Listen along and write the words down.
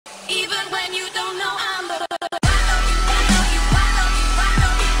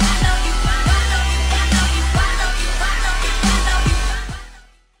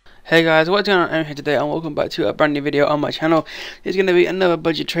Hey guys, what's going on? I'm here today and welcome back to a brand new video on my channel. It's going to be another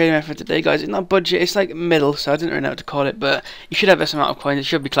budget trading method today, guys. It's not budget, it's like middle, so I didn't really know what to call it, but you should have this amount of coins. It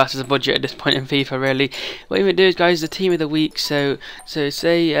should be classed as a budget at this point in FIFA, really. What you would do is, guys, the team of the week, so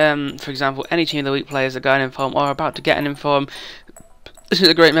say, for example, any team of the week players are going in form or about to get an inform. This is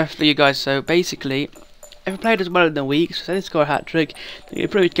a great method for you guys. So basically, if a player does well in the week, so say they score a hat-trick, then you're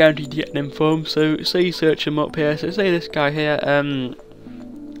pretty much guaranteed to get an inform. So say you search them up here, so say this guy here,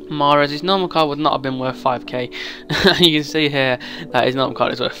 Mahrez, his normal card would not have been worth 5k. You can see here that his normal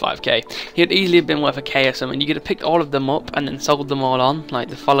card is worth 5k. He would easily have been worth a k or something. You could have picked all of them up and then sold them all on, like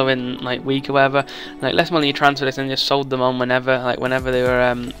the following week or whatever. Like less money you transfer this and just sold them on whenever they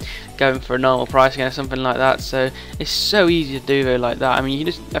were going for a normal price again or something like that. So it's so easy to do though like that. I mean, you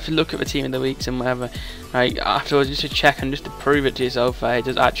just have to look at the team of the weeks and whatever. Right, afterwards, just to check and just to prove it to yourself that it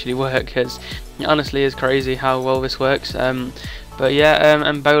does actually work, because it honestly is crazy how well this works. But yeah,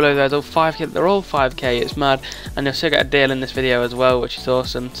 and Bolo, they're all 5k. They're all 5k. It's mad, and you'll still get a deal in this video as well, which is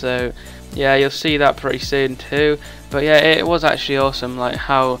awesome. So yeah, you'll see that pretty soon too. But yeah, it was actually awesome, like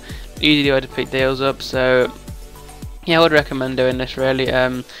how easy they were to pick deals up. So yeah, I would recommend doing this really.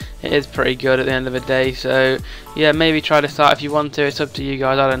 It is pretty good at the end of the day. So yeah, maybe try to start if you want to. It's up to you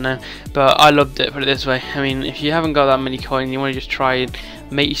guys. I don't know, but I loved it. Put it this way. I mean, if you haven't got that many coins, you want to just try and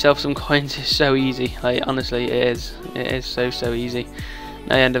make yourself some coins. It's so easy. Like honestly, it is. It is so easy at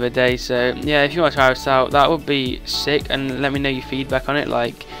the end of the day. So yeah, if you want to try this out, that would be sick. And let me know your feedback on it.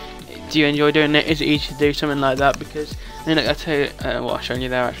 Like, do you enjoy doing it? Is it easy to do something like that? Because I mean, I'll tell you what I'm showing you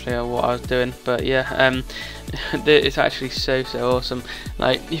there actually, or what I was doing. But yeah, it's actually so awesome.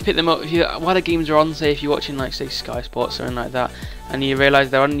 Like you pick them up while the games are on. Say if you're watching like say Sky Sports or something like that, and you realise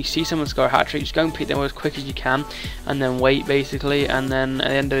they're on, and you see someone score a hat trick, just go and pick them up as quick as you can, and then wait basically. And then at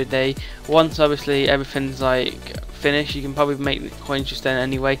the end of the day, once obviously everything's like finished, you can probably make the coins just then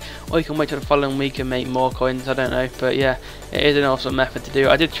anyway, or you can wait till the following week and make more coins. I don't know, but yeah, it is an awesome method to do.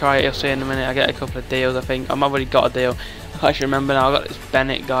 I did try it. You'll see in a minute. I get a couple of deals. I think I've already got a deal. I can't actually remember now. I got this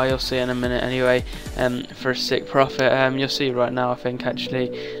Bennett guy. You'll see in a minute anyway. For a sick profit. You'll see right now. I think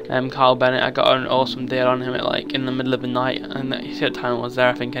actually, Carl Bennett. I got an awesome deal on him at like in the middle of the night, and you see what time it was there.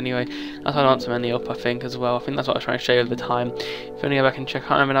 I think anyway. That's why I want so many up. I think as well. I think that's what I was trying to show you at the time. If you want to go back and check, I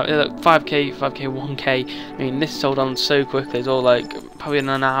can't remember now. Look, 5k, 1k. I mean, this sold on so quickly. It's all like probably in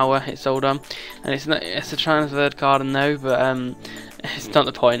an hour. It sold on, and it's a transferred card, and no, but it's not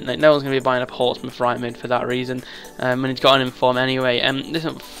the point. Like, no one's going to be buying a Portsmouth right mid for that reason. And he's got an inform anyway. This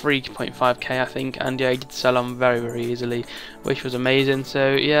is 3.5k I think, and yeah, he did sell on very easily, which was amazing.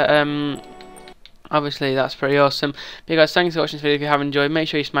 So yeah, obviously that's pretty awesome. But yeah, guys, thanks for watching this video. If you have enjoyed, make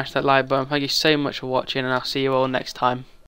sure you smash that like button. Thank you so much for watching, and I'll see you all next time.